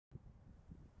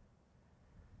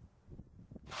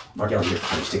Mark Allen here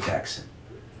for Tic Tacs.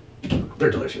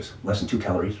 They're delicious. Less than 2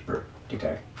 calories per Tic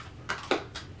Tac.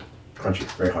 Crunchy,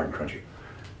 very hard and crunchy.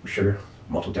 Sugar,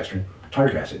 maltodextrin,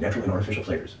 tartaric acid, natural and artificial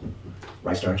flavors.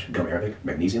 Rice starch, gum arabic,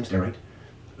 magnesium stearate,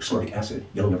 ascorbic acid,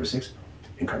 yellow number 6,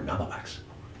 and carnauba.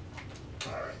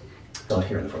 Saw it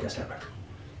here in the forecast tablet.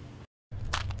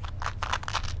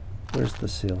 Where's the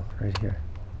seal? Right here.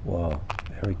 Whoa,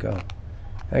 there we go.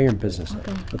 Now you're in business.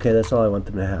 Okay, that's all I want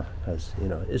them to have, because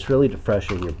it's really to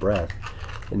freshen your breath,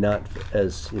 and not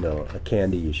as a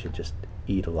candy you should just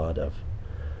eat a lot of.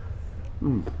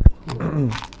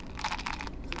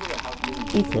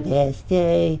 It's the best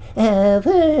day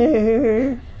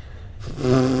ever.